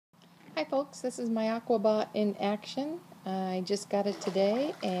Hi folks, this is my Aquabot in action. I just got it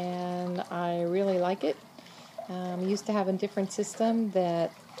today and I really like it. Used to have a different system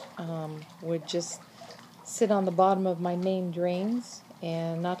that would just sit on the bottom of my main drains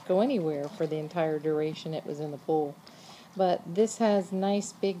and not go anywhere for the entire duration it was in the pool. But this has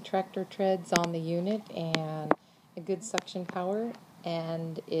nice big tractor treads on the unit and a good suction power,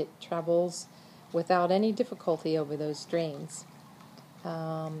 and it travels without any difficulty over those drains.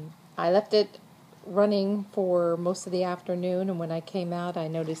 I left it running for most of the afternoon, and when I came out I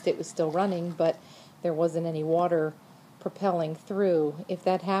noticed it was still running, but there wasn't any water propelling through. If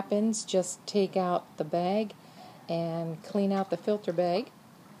that happens, just take out the bag and clean out the filter bag.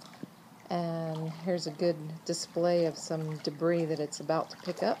 And here's a good display of some debris that it's about to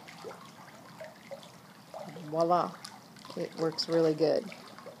pick up. Voila! It works really good.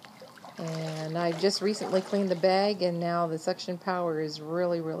 And I just recently cleaned the bag, and now the suction power is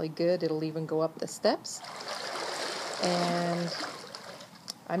really good. It'll even go up the steps. And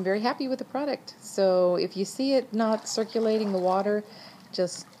I'm very happy with the product. So if you see it not circulating the water,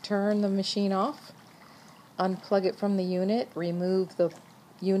 just turn the machine off, unplug it from the unit, remove the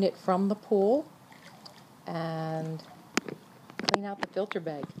unit from the pool, and clean out the filter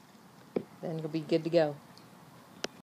bag. Then you'll be good to go.